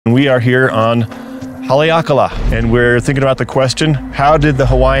we are here on Haleakalā, and we're thinking about the question, how did the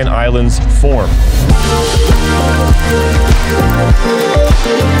Hawaiian Islands form?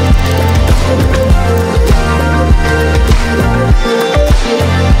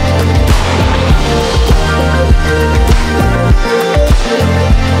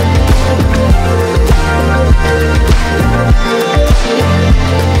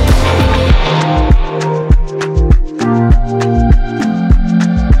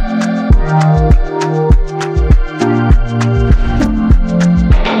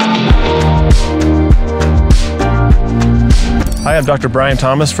 Hi, I'm Dr. Brian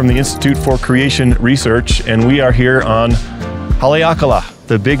Thomas from the Institute for Creation Research, and we are here on Haleakalā,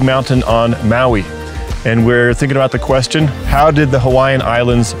 the big mountain on Maui. And we're thinking about the question, how did the Hawaiian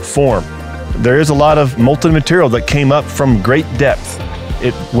Islands form? There is a lot of molten material that came up from great depth.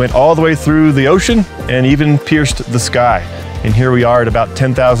 It went all the way through the ocean and even pierced the sky. And here we are at about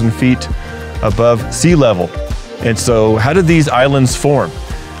 10,000 feet above sea level. And so how did these islands form?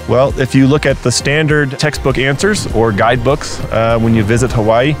 Well, if you look at the standard textbook answers or guidebooks when you visit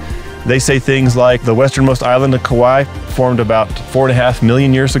Hawaii, they say things like the westernmost island of Kauai formed about 4.5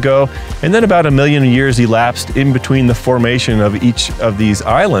 million years ago, and then about 1 million years elapsed in between the formation of each of these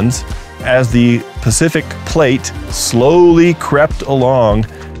islands as the Pacific plate slowly crept along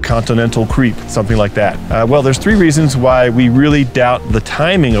continental creep, something like that. Well, there's 3 reasons why we really doubt the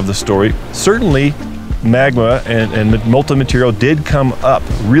timing of the story. Certainly, magma and molten material did come up,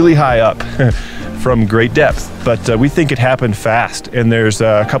 really high up from great depth, but we think it happened fast, and there's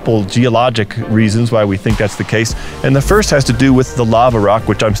a couple geologic reasons why we think that's the case. And the first has to do with the lava rock,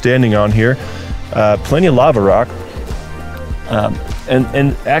 which I'm standing on here. Plenty of lava rock.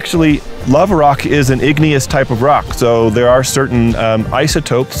 And actually, lava rock is an igneous type of rock, so there are certain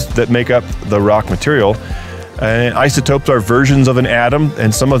isotopes that make up the rock material. And isotopes are versions of an atom,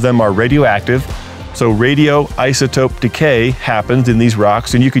 and some of them are radioactive. So radioisotope decay happens in these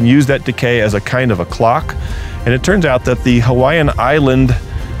rocks, and you can use that decay as a kind of a clock. And it turns out that the Hawaiian Island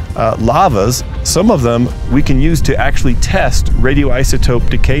lavas, some of them we can use to actually test radioisotope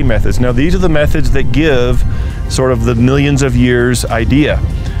decay methods. Now, these are the methods that give sort of the millions of years idea.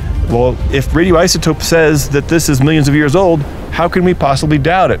 Well, if radioisotope says that this is millions of years old, how can we possibly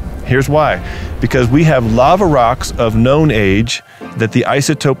doubt it? Here's why. Because we have lava rocks of known age that the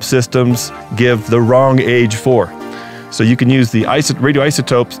isotope systems give the wrong age for. So you can use the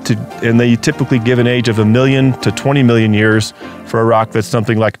radioisotopes and they typically give an age of 1 million to 20 million years for a rock that's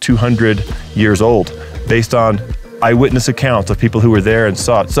something like 200 years old, based on eyewitness accounts of people who were there and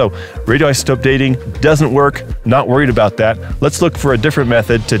saw it. So radioisotope dating doesn't work, not worried about that. Let's look for a different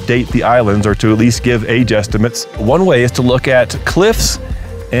method to date the islands, or to at least give age estimates. One way is to look at cliffs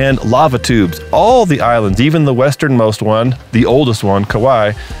and lava tubes. All the islands, even the westernmost one, the oldest one,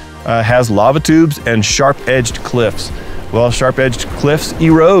 Kauai, has lava tubes and sharp-edged cliffs. Well, sharp-edged cliffs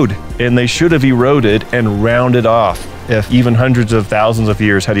erode, and they should have eroded and rounded off if even hundreds of thousands of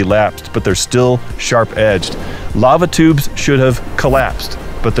years had elapsed, but they're still sharp-edged. Lava tubes should have collapsed,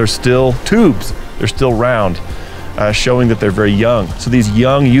 but they're still tubes. They're still round, showing that they're very young. So these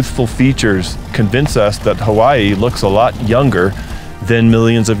young, youthful features convince us that Hawaii looks a lot younger than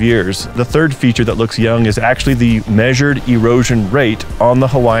millions of years. The third feature that looks young is actually the measured erosion rate on the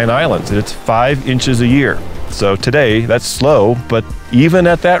Hawaiian Islands. It's 5 inches a year. So today, that's slow, but even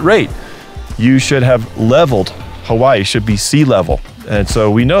at that rate, you should have leveled. Hawaii should be sea level. And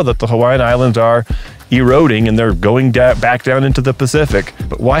so we know that the Hawaiian Islands are eroding and they're going back down into the Pacific.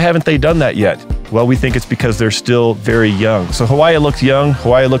 But why haven't they done that yet? Well, we think it's because they're still very young. So Hawaii looks young,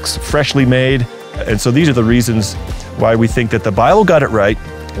 Hawaii looks freshly made. And so these are the reasons why we think that the Bible got it right,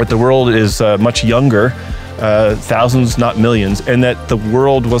 that the world is much younger, thousands, not millions, and that the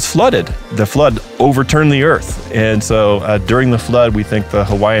world was flooded. The flood overturned the earth. And so during the flood, we think the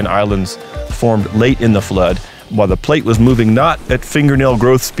Hawaiian Islands formed late in the flood, while the plate was moving not at fingernail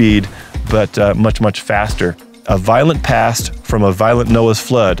growth speed, but much, much faster. A violent past from a violent Noah's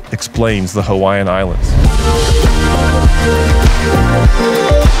flood explains the Hawaiian Islands.